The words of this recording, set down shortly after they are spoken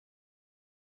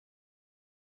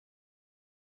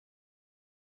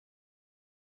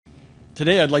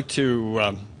Today I'd like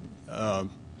to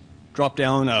drop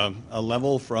down a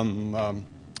level from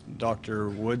Dr.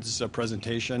 Wood's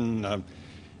presentation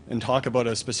and talk about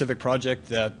a specific project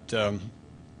that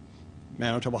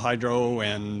Manitoba Hydro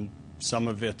and some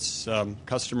of its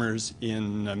customers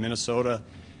in Minnesota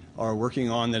are working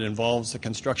on that involves the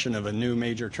construction of a new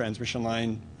major transmission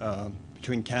line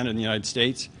between Canada and the United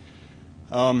States.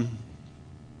 Much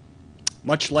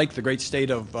like the great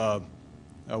state of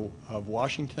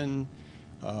Washington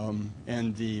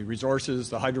and the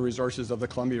resources, the hydro resources of the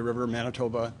Columbia River,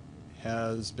 Manitoba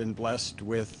has been blessed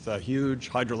with huge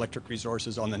hydroelectric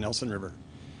resources on the Nelson River.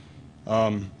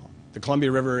 The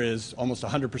Columbia River is almost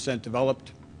 100%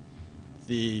 developed.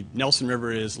 The Nelson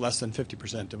River is less than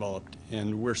 50% developed,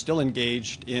 and we're still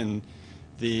engaged in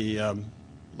the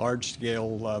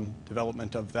large-scale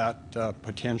development of that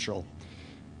potential.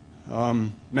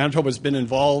 Manitoba has been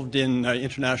involved in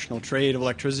international trade of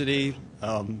electricity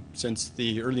since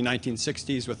the early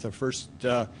 1960s with the first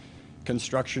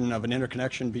construction of an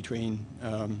interconnection between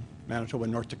Manitoba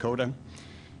and North Dakota.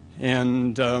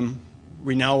 And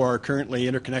we now are currently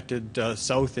interconnected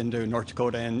south into North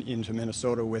Dakota and into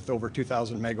Minnesota with over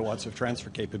 2,000 megawatts of transfer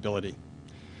capability.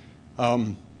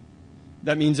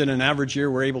 That means in an average year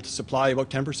we're able to supply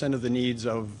about 10% of the needs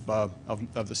of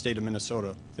the state of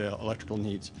Minnesota, the electrical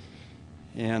needs.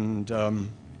 And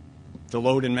the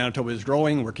load in Manitoba is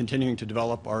growing. We're continuing to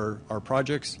develop our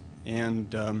projects,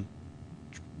 and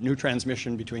new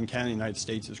transmission between Canada and the United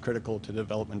States is critical to the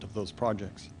development of those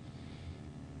projects.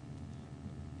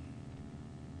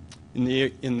 In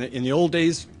the old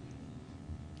days,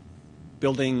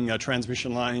 building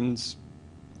transmission lines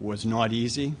was not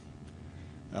easy.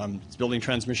 Building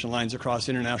transmission lines across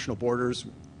international borders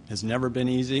has never been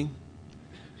easy,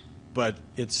 but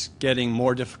it's getting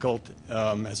more difficult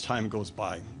as time goes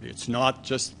by. It's not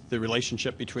just the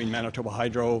relationship between Manitoba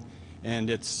Hydro and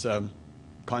its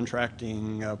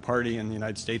contracting party in the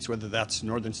United States, whether that's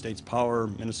Northern States Power,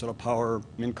 Minnesota Power,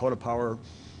 Minnesota Power.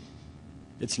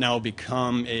 It's now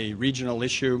become a regional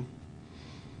issue.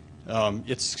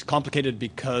 It's complicated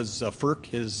because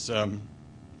FERC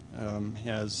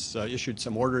has issued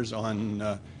some orders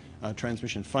on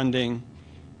transmission funding.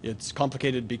 It's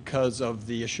complicated because of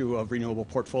the issue of renewable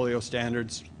portfolio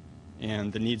standards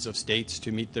and the needs of states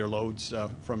to meet their loads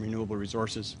from renewable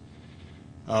resources.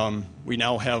 We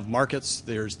now have markets.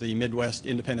 There's the Midwest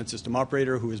Independent System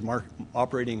Operator, who is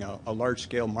operating a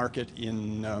large-scale market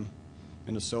in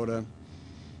Minnesota,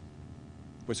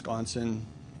 Wisconsin,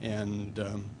 and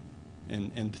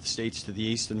the states to the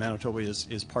east, and Manitoba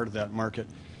is part of that market.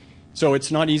 So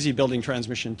it's not easy building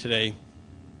transmission today,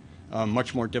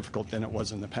 much more difficult than it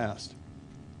was in the past.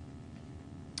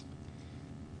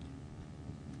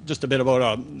 Just a bit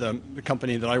about the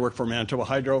company that I work for, Manitoba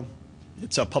Hydro.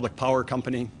 It's a public power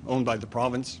company owned by the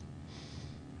province.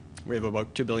 We have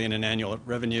about $2 billion in annual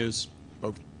revenues,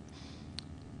 about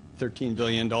 $13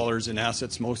 billion in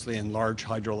assets, mostly in large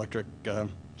hydroelectric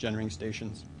generating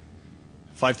stations.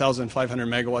 5,500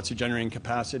 megawatts of generating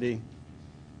capacity.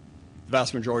 The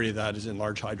vast majority of that is in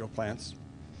large hydro plants.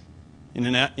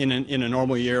 In a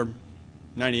normal year,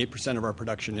 98% of our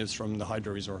production is from the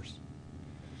hydro resource.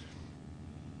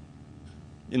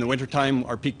 In the wintertime,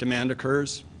 our peak demand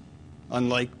occurs.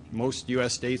 Unlike most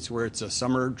U.S. states where it's a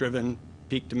summer-driven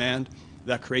peak demand,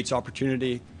 that creates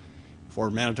opportunity for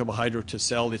Manitoba Hydro to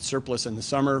sell its surplus in the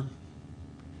summer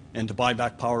and to buy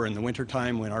back power in the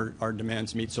wintertime when our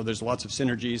demands meet. So there's lots of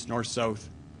synergies, north-south.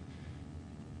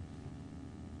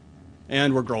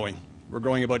 And we're growing. We're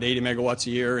growing about 80 megawatts a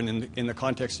year, and in the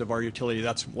context of our utility,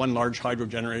 that's one large hydro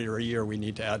generator a year we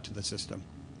need to add to the system.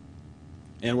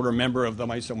 And we're a member of the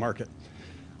MISO market.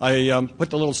 I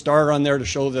put the little star on there to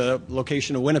show the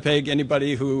location of Winnipeg.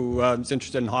 Anybody who is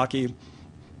interested in hockey,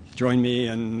 join me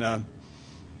in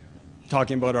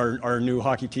talking about our new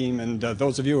hockey team. And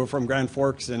those of you who are from Grand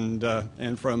Forks and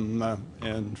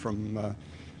from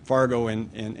Fargo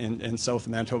and south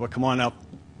of Manitoba, come on up.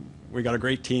 We got a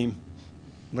great team.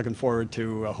 Looking forward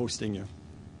to hosting you.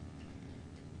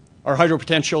 Our hydro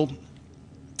potential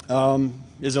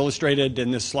is illustrated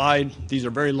in this slide. These are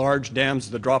very large dams.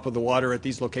 The drop of the water at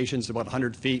these locations is about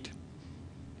 100 feet.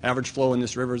 Average flow in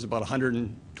this river is about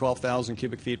 112,000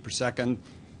 cubic feet per second.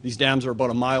 These dams are about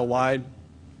a mile wide.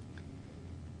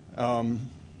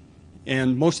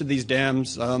 And most of these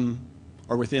dams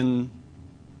are within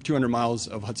 200 miles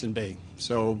of Hudson Bay.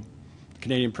 So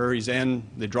Canadian prairies end,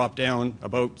 they drop down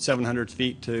about 700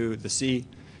 feet to the sea,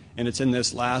 and it's in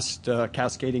this last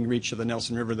cascading reach of the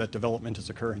Nelson River that development is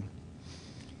occurring.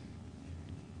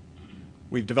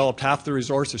 We've developed half the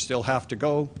resource, there's still half to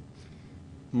go.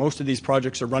 Most of these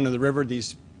projects are run of the river.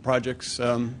 These projects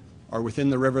are within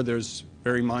the river. There's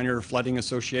very minor flooding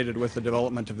associated with the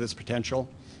development of this potential.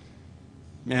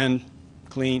 And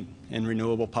clean and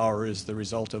renewable power is the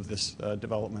result of this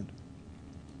development.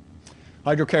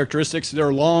 Hydro characteristics, there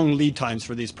are long lead times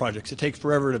for these projects. It takes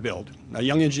forever to build. A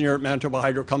young engineer at Manitoba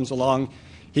Hydro comes along.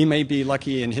 He may be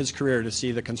lucky in his career to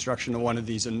see the construction of one of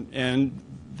these. And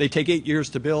they take 8 years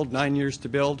to build, 9 years to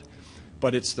build.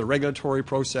 But it's the regulatory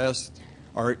process,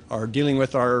 our dealing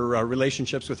with our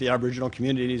relationships with the Aboriginal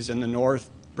communities in the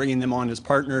north, bringing them on as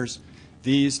partners.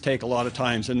 These take a lot of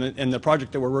time. And the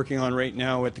project that we're working on right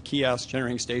now at the Kias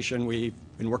Generating Station, we've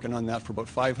been working on that for about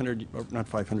 5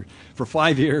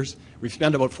 years. We've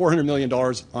spent about $400 million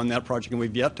on that project, and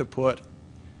we've yet to put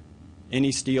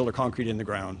any steel or concrete in the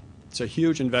ground. It's a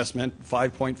huge investment,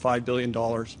 $5.5 billion.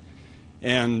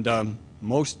 And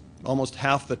almost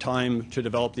half the time to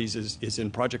develop these is in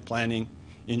project planning,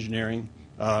 engineering,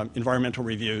 environmental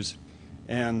reviews.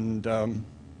 And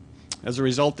as a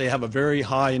result, they have a very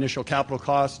high initial capital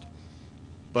cost,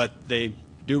 but they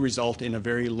do result in a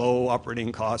very low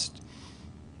operating cost,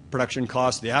 production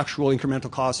cost. The actual incremental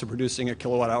cost of producing a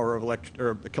kilowatt hour of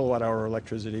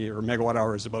electricity or megawatt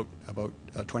hour is about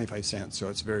 25 cents, so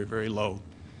it's very, very low.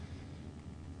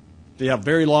 They have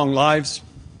very long lives.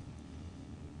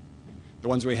 The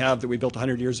ones we have that we built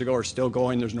 100 years ago are still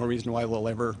going. There's no reason why they'll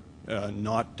ever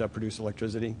not produce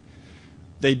electricity.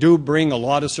 They do bring a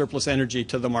lot of surplus energy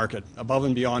to the market, above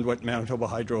and beyond what Manitoba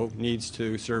Hydro needs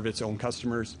to serve its own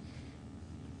customers.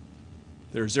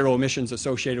 There are zero emissions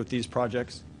associated with these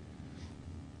projects.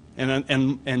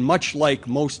 And much like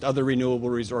most other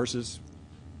renewable resources,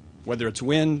 whether it's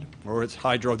wind or it's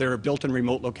hydro, they're built in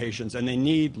remote locations, and they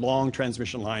need long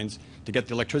transmission lines to get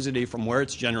the electricity from where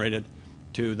it's generated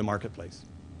to the marketplace.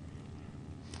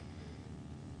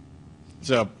 It's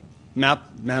a map,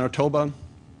 Manitoba.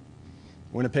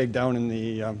 Winnipeg down in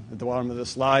at the bottom of the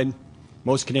slide.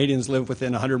 Most Canadians live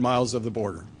within 100 miles of the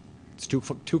border. It's too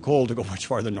cold to go much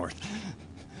farther north.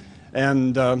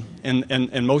 And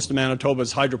most of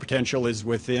Manitoba's hydro potential is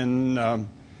within, like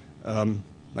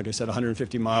I said,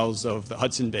 150 miles of the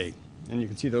Hudson Bay. And you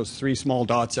can see those three small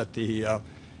dots at the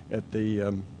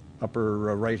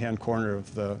upper right-hand corner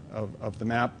of the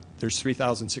map. There's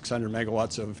 3,600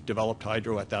 megawatts of developed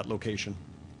hydro at that location.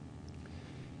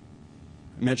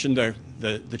 I mentioned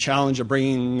the challenge of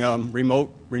bringing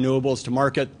remote renewables to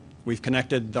market. We've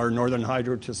connected our northern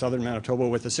hydro to southern Manitoba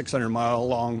with a 600-mile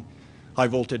long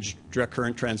high-voltage direct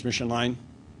current transmission line.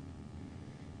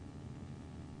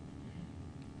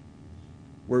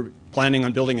 We're planning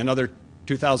on building another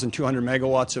 2,200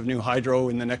 megawatts of new hydro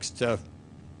in the next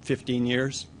 15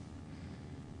 years.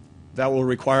 That will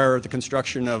require the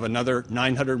construction of another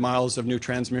 900 miles of new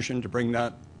transmission to bring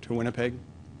that to Winnipeg.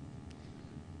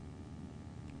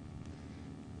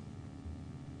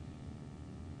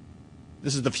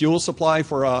 This is the fuel supply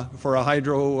for a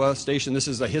hydro station. This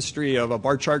is a history of a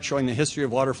bar chart showing the history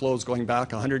of water flows going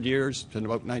back 100 years to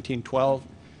about 1912.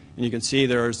 And you can see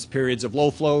there's periods of low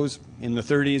flows in the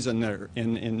 30s, and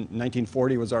in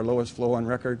 1940 was our lowest flow on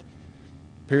record.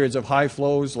 Periods of high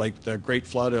flows, like the Great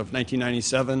Flood of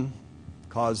 1997,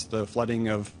 caused the flooding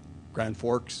of Grand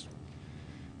Forks.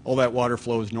 All that water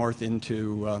flows north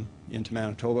into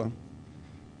Manitoba.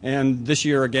 And this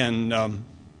year, again,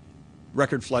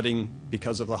 record flooding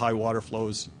because of the high water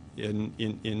flows in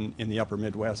the upper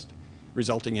Midwest,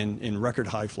 resulting in record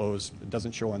high flows. It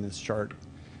doesn't show on this chart,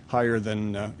 higher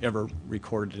than ever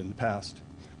recorded in the past.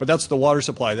 But that's the water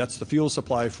supply. That's the fuel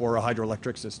supply for a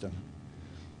hydroelectric system.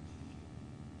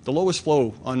 The lowest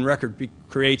flow on record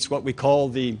creates what we call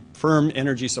the firm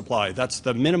energy supply. That's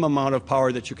the minimum amount of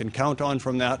power that you can count on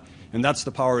from that, and that's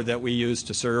the power that we use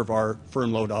to serve our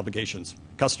firm load obligations.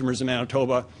 Customers in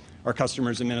Manitoba, our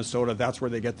customers in Minnesota, that's where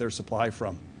they get their supply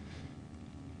from.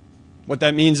 What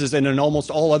that means is that in almost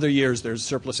all other years, there's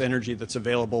surplus energy that's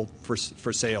available for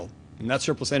sale. And that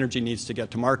surplus energy needs to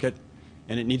get to market,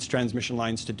 and it needs transmission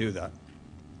lines to do that.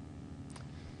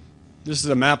 This is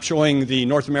a map showing the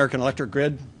North American electric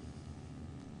grid.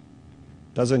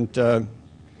 Doesn't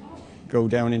go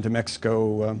down into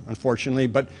Mexico, unfortunately.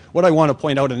 But what I want to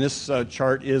point out in this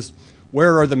chart is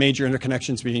where are the major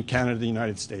interconnections between Canada and the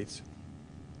United States.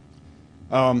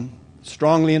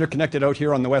 Strongly interconnected out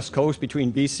here on the west coast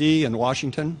between BC and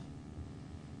Washington.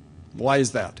 Why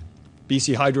is that?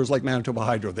 BC Hydro is like Manitoba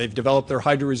Hydro. They've developed their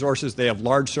hydro resources. They have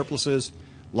large surpluses.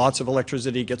 Lots of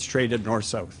electricity gets traded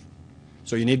north-south.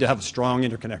 So you need to have strong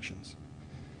interconnections.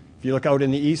 If you look out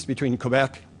in the east between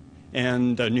Quebec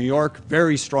and New York,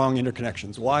 very strong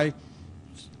interconnections. Why?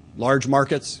 Large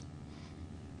markets.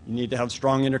 You need to have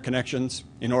strong interconnections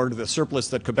in order the surplus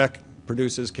that Quebec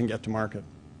produces can get to market.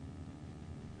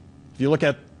 If you look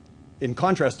at in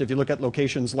contrast, if you look at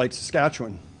locations like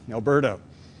Saskatchewan, Alberta,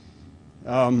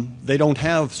 they don't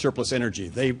have surplus energy.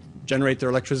 They generate their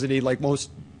electricity like most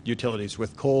utilities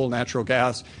with coal, natural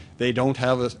gas. They don't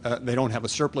have a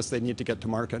surplus they need to get to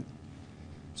market.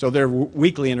 So they're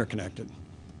weakly interconnected.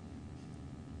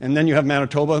 And then you have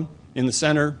Manitoba in the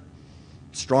center,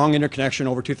 strong interconnection,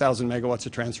 over 2,000 megawatts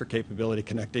of transfer capability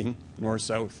connecting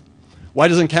north-south. Why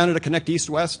doesn't Canada connect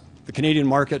east-west? The Canadian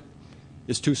market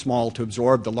is too small to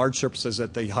absorb the large surpluses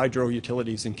that the hydro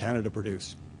utilities in Canada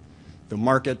produce. The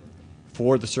market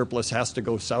for the surplus has to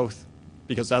go south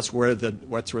because that's where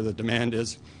the demand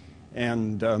is,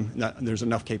 and there's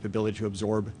enough capability to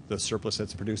absorb the surplus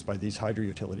that's produced by these hydro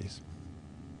utilities.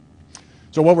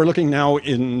 So what we're looking now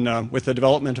with the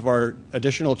development of our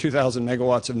additional 2,000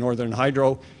 megawatts of northern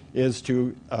hydro is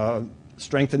to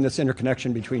strengthen this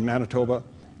interconnection between Manitoba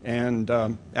and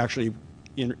actually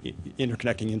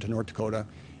interconnecting into North Dakota,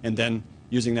 and then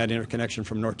using that interconnection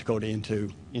from North Dakota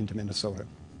into Minnesota.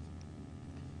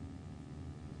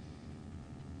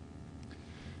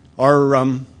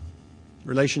 Our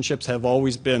relationships have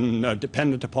always been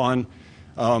dependent upon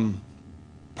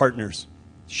partners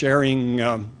sharing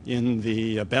in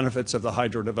the benefits of the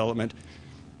hydro development.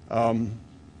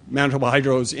 Manitoba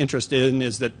Hydro's interest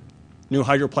is that new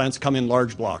hydro plants come in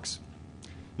large blocks.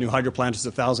 New hydro plant is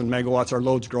 1,000 megawatts. Our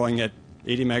load's growing at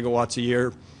 80 megawatts a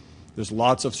year. There's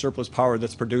lots of surplus power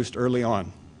that's produced early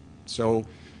on. So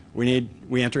we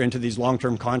enter into these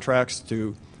long-term contracts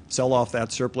to sell off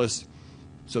that surplus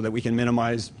so that we can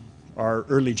minimize our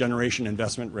early generation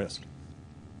investment risk.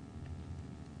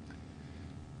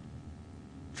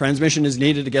 Transmission is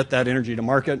needed to get that energy to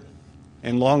market,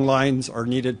 and long lines are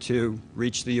needed to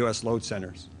reach the U.S. load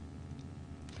centers.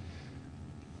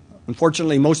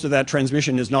 Unfortunately, most of that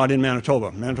transmission is not in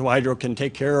Manitoba. Manitoba Hydro can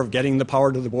take care of getting the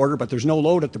power to the border, but there's no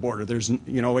load at the border. There's,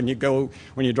 when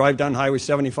you drive down Highway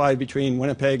 75 between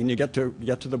Winnipeg and you get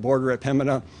to the border at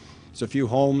Pembina, it's a few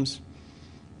homes,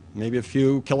 maybe a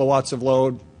few kilowatts of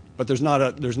load, but there's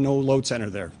no load center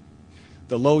there.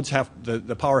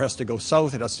 The power has to go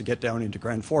south. It has to get down into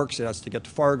Grand Forks. It has to get to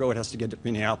Fargo. It has to get to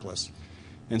Minneapolis.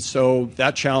 And so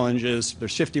that challenge is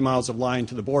there's 50 miles of line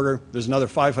to the border. There's another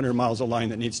 500 miles of line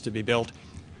that needs to be built.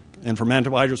 And from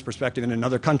Manitoba Hydro's perspective, in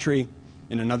another country,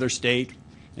 in another state,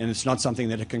 and it's not something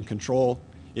that it can control.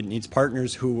 It needs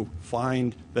partners who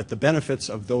find that the benefits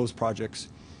of those projects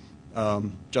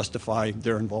justify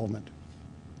their involvement.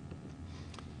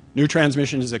 New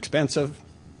transmission is expensive,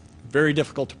 very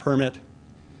difficult to permit,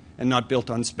 and not built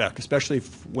on spec, especially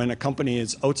when a company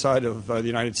is outside of the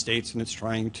United States and it's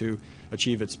trying to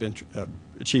achieve its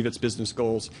business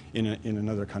goals in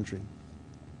another country.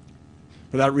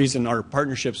 For that reason, our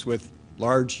partnerships with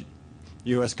large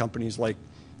U.S. companies like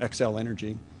Xcel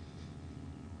Energy,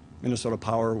 Minnesota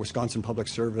Power, Wisconsin Public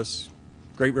Service,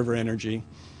 Great River Energy,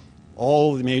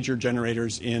 all the major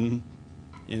generators in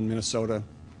Minnesota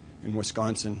and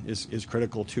Wisconsin is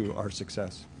critical to our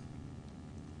success.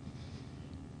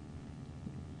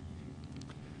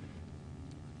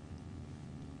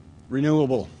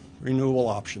 Renewable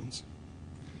options.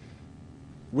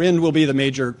 Wind will be the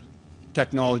major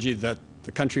technology that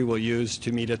the country will use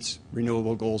to meet its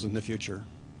renewable goals in the future.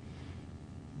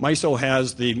 MISO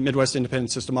has, the Midwest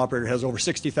Independent System Operator, has over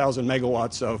 60,000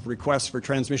 megawatts of requests for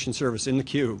transmission service in the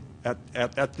queue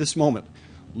at this moment,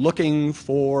 looking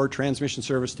for transmission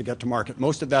service to get to market.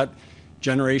 Most of that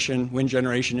wind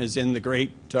generation, is in the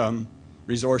great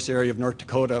resource area of North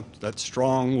Dakota, that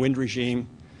strong wind regime.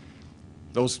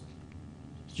 Those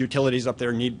utilities up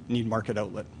there need market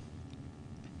outlet.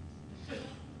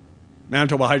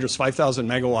 Manitoba Hydro's 5,000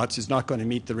 megawatts is not going to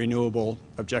meet the renewable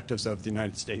objectives of the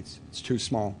United States. It's too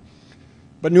small.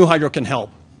 But new hydro can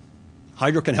help.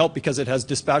 Hydro can help because it has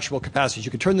dispatchable capacities.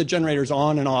 You can turn the generators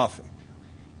on and off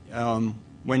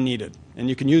when needed, and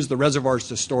you can use the reservoirs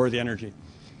to store the energy.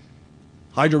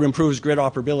 Hydro improves grid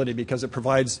operability because it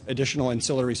provides additional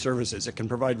ancillary services. It can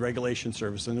provide regulation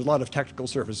service, and there's a lot of technical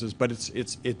services, but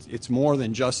it's more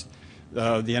than just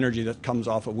the energy that comes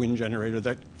off a wind generator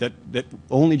that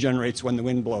only generates when the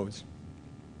wind blows.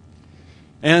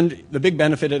 And the big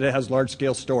benefit is it has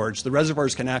large-scale storage. The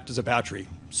reservoirs can act as a battery,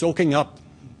 soaking up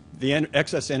the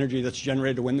excess energy that's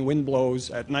generated when the wind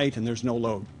blows at night and there's no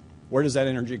load. Where does that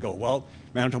energy go? Well,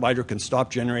 Manitoba Hydro can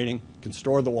stop generating, can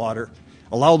store the water,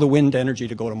 allow the wind energy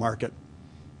to go to market,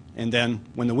 and then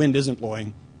when the wind isn't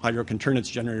blowing, hydro can turn its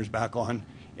generators back on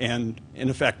and, in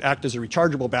effect, act as a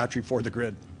rechargeable battery for the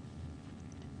grid.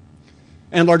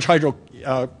 And large hydro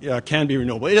can be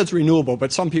renewable. It is renewable,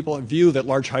 but some people view that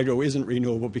large hydro isn't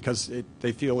renewable because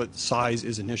they feel that size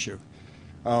is an issue.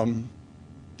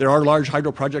 There There are large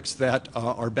hydro projects that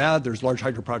are bad. There's large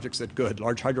hydro projects that are good.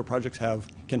 Large hydro projects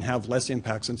can have less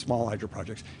impacts than small hydro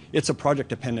projects. It's a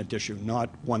project-dependent issue,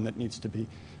 not one that needs to be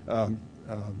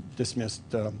dismissed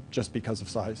just because of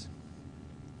size.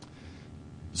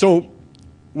 So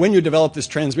when you develop this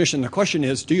transmission, the question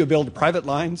is, do you build private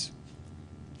lines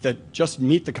that just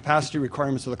meet the capacity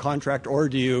requirements of the contract, or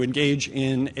do you engage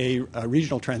in a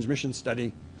regional transmission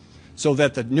study so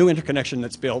that the new interconnection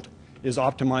that's built is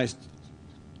optimized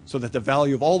so that the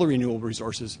value of all the renewable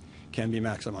resources can be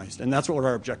maximized? And that's what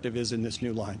our objective is in this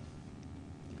new line.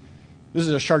 This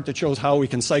is a chart that shows how we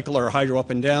can cycle our hydro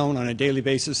up and down on a daily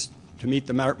basis to meet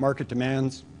the market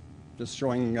demands, just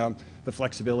showing the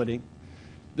flexibility.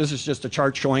 This is just a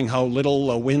chart showing how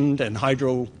little wind and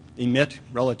hydro emit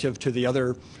relative to the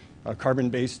other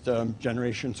carbon-based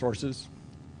generation sources.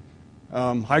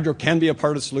 Hydro can be a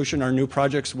part of the solution. Our new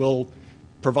projects will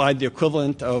provide the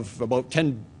equivalent of about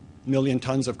 10 million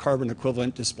tons of carbon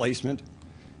equivalent displacement.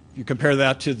 If you compare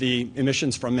that to the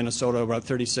emissions from Minnesota, about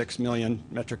 36 million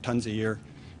metric tons a year,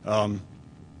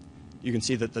 you can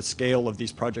see that the scale of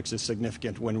these projects is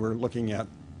significant when we're looking at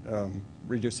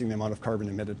reducing the amount of carbon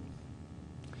emitted.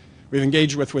 We've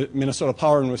engaged with Minnesota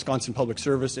Power and Wisconsin Public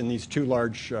Service in these two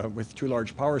large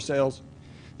power sales.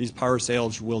 These power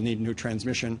sales will need new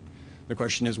transmission. The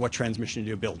question is, what transmission do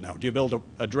you build now? Do you build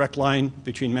a direct line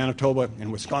between Manitoba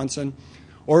and Wisconsin,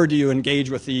 or do you engage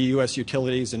with the U.S.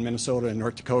 utilities in Minnesota and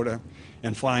North Dakota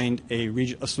and find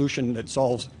a solution that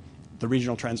solves the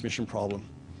regional transmission problem?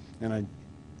 And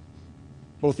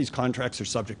both these contracts are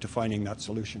subject to finding that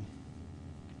solution.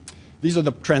 These are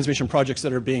the transmission projects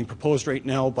that are being proposed right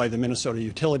now by the Minnesota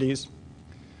utilities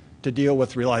to deal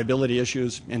with reliability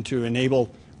issues and to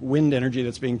enable wind energy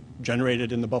that's being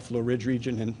generated in the Buffalo Ridge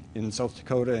region in South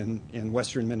Dakota and in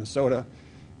western Minnesota,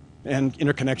 and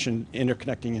interconnecting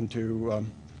into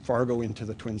Fargo, into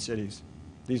the Twin Cities.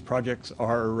 These projects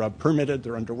are permitted,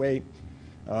 they're underway.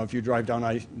 If you drive down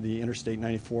the Interstate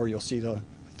 94, you'll see the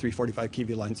 345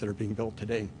 kV lines that are being built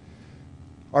today.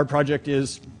 Our project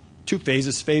is two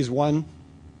phases. Phase one,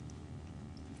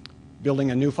 building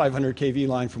a new 500 kV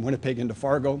line from Winnipeg into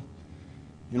Fargo.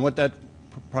 And what that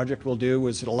project will do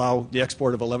is it'll allow the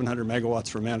export of 1,100 megawatts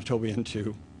from Manitoba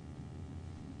into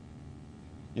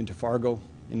Fargo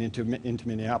and into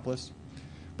Minneapolis.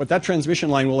 But that transmission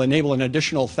line will enable an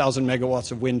additional 1,000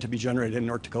 megawatts of wind to be generated in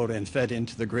North Dakota and fed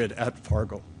into the grid at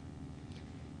Fargo.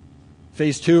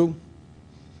 Phase two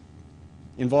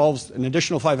involves an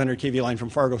additional 500 kV line from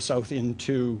Fargo south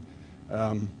into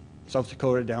South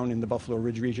Dakota, down in the Buffalo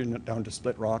Ridge region, down to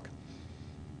Split Rock.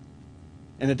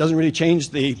 And it doesn't really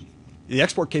change the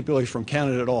export capability from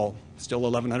Canada at all, still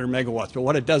 1,100 megawatts. But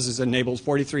what it does is it enables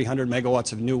 4,300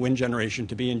 megawatts of new wind generation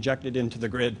to be injected into the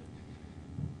grid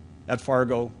at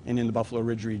Fargo and in the Buffalo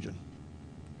Ridge region.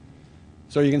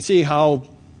 So you can see how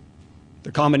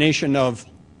the combination of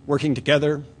working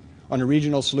together on a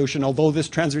regional solution, although this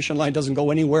transmission line doesn't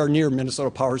go anywhere near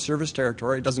Minnesota Power service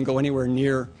territory, it doesn't go anywhere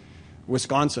near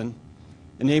Wisconsin,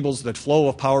 enables the flow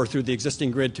of power through the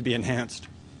existing grid to be enhanced.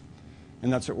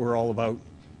 And that's what we're all about,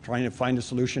 trying to find a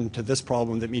solution to this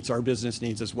problem that meets our business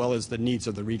needs as well as the needs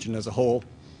of the region as a whole,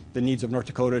 the needs of North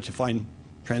Dakota to find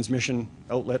transmission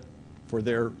outlet for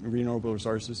their renewable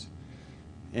resources,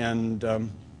 and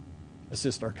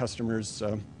assist our customers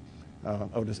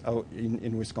out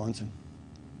in Wisconsin.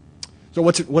 So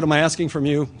what am I asking from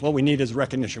you? What we need is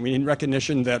recognition. We need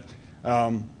recognition that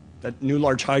that new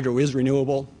large hydro is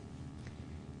renewable,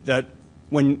 that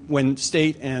when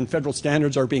state and federal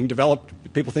standards are being developed,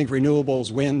 people think renewable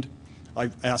is wind.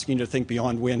 I'm asking you to think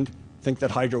beyond wind, think that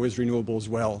hydro is renewable as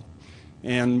well.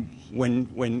 And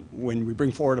when we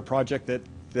bring forward a project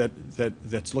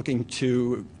that's looking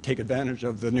to take advantage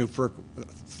of the new FERC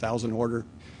 1000 order,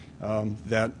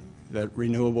 that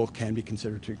renewable can be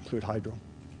considered to include hydro.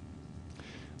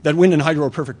 That wind and hydro are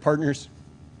perfect partners.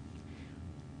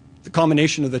 The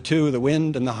combination of the two, the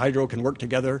wind and the hydro, can work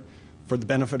together for the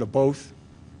benefit of both.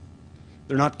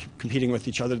 They're not competing with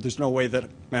each other. There's no way that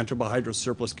Manitoba Hydro's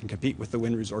surplus can compete with the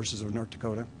wind resources of North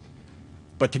Dakota.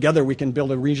 But together we can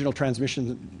build a regional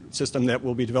transmission system that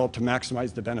will be developed to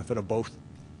maximize the benefit of both.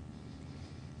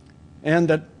 And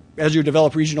that as you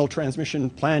develop regional transmission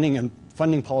planning and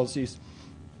funding policies,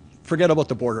 forget about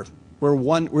the border.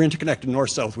 We're interconnected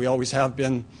north-south. We always have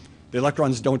been. The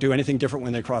electrons don't do anything different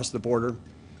when they cross the border.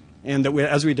 And that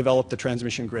as we develop the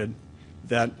transmission grid,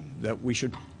 that we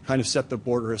should kind of set the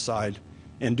border aside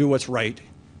and do what's right,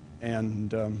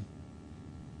 and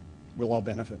we'll all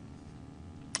benefit.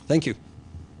 Thank you.